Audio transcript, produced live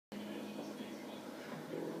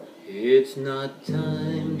It's not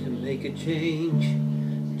time to make a change.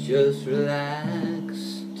 Just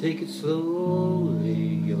relax, take it slowly.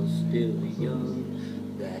 You're still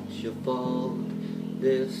young, that's your fault.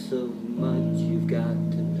 There's so much you've got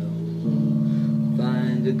to know.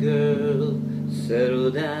 Find a girl, settle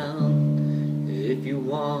down. If you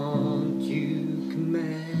want, you can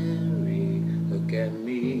marry. Look at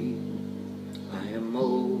me, I am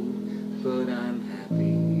old, but I'm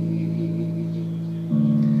happy.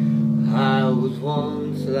 I was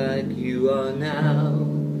once like you are now,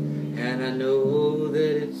 and I know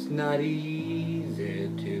that it's not easy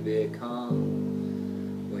to be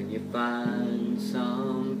calm when you find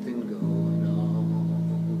something going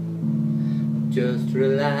on. Just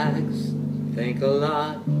relax, think a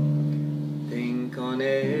lot, think on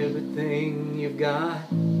everything you've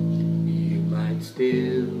got. You might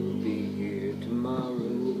still be here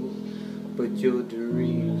tomorrow, but your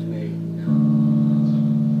dreams may not.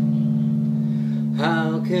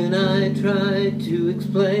 How can I try to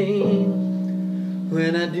explain?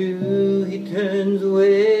 When I do, he turns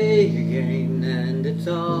away again, and it's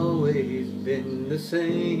always been the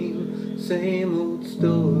same old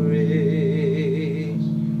story.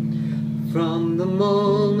 From the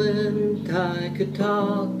moment I could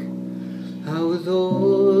talk, I was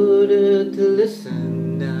ordered to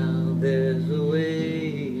listen. Now there's a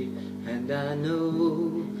way, and I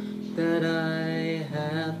know that I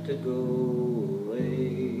have to go.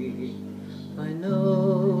 I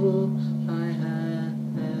know I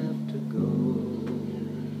have to go.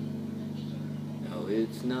 Now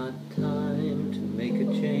it's not time to make a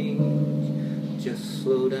change. Just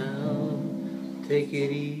slow down, take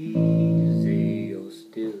it easy. You're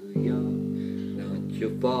still young, not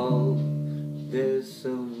your fault. There's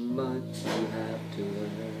so much you have to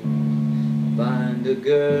learn. Find a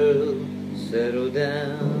girl, settle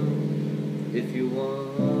down. If you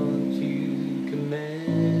want, you can marry.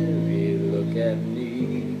 Look at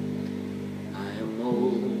me, I am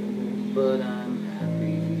old, but I'm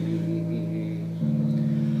happy.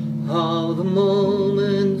 All the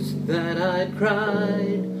moments that I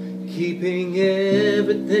cried, keeping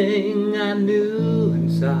everything I knew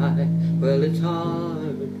inside. Well, it's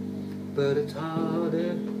hard, but it's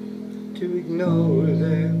harder to ignore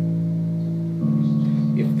them.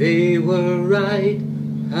 If they were right,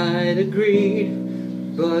 I'd agreed,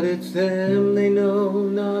 but it's them they know,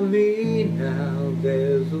 not me. Now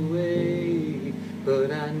there's a way,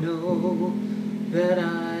 but I know that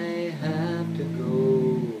I